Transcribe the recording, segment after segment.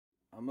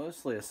I'm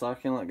mostly a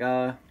succulent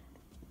guy,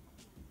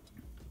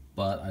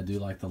 but I do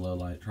like the low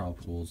light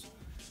tropicals.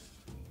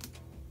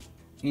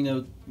 You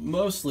know,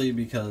 mostly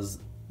because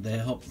they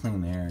help clean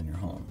the air in your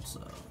home.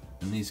 So,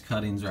 and these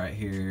cuttings right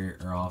here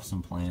are off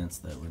some plants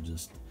that were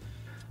just,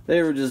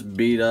 they were just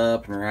beat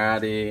up and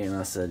ratty, and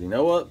I said, you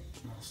know what,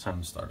 it's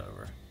time to start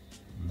over.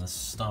 And this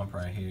stump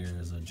right here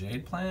is a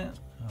jade plant,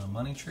 a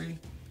money tree.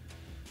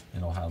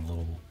 It'll have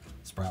little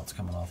sprouts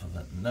coming off of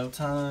it in no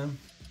time.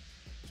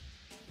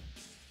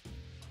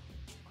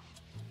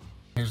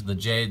 Here's the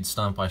jade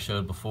stump I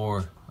showed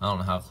before. I don't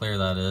know how clear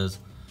that is,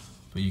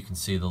 but you can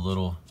see the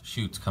little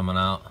shoots coming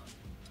out.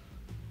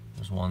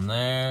 There's one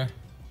there.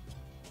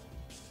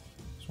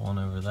 There's one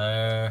over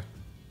there.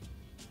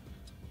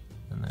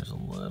 And there's a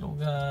little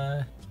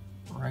guy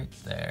right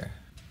there.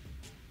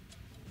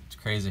 It's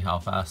crazy how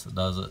fast it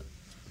does it.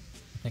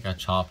 I think I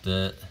chopped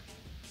it.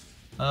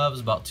 It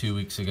was about 2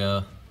 weeks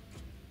ago.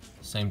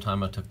 Same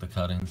time I took the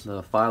cuttings.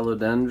 The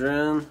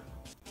philodendron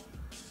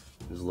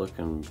is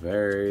looking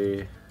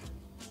very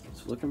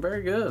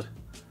good.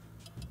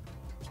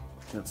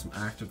 Got some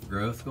active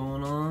growth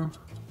going on.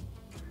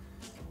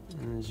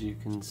 And as you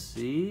can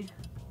see,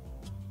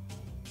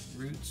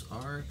 roots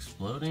are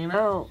exploding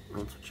out.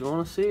 That's what you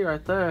want to see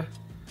right there.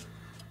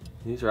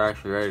 These are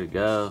actually ready to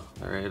go.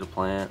 They're ready to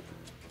plant.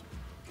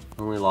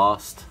 Only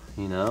lost,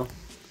 you know,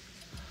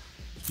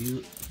 a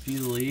few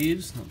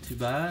leaves, not too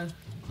bad.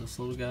 This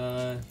little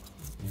guy,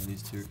 yeah,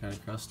 these two are kind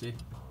of crusty.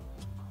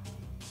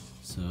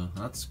 So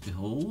that's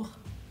cool.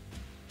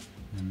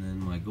 And then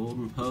my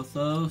golden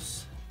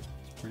pothos,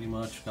 it's pretty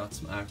much got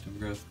some active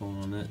growth going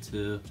on it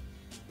too.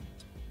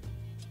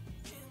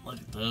 Look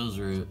at those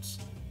roots.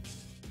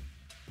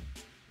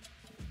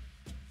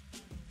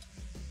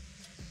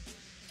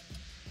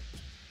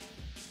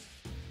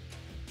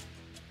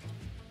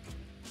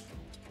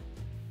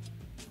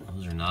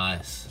 Those are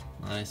nice.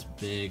 Nice,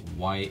 big,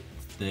 white,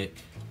 thick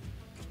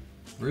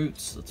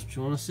roots. That's what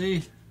you want to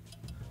see.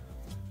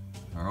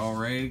 They're all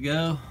ready to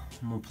go.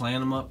 I'm gonna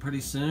plant them up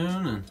pretty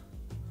soon, and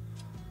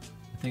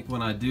I think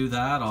when I do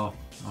that, I'll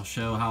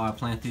show how I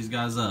plant these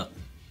guys up.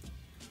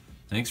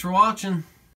 Thanks for watching.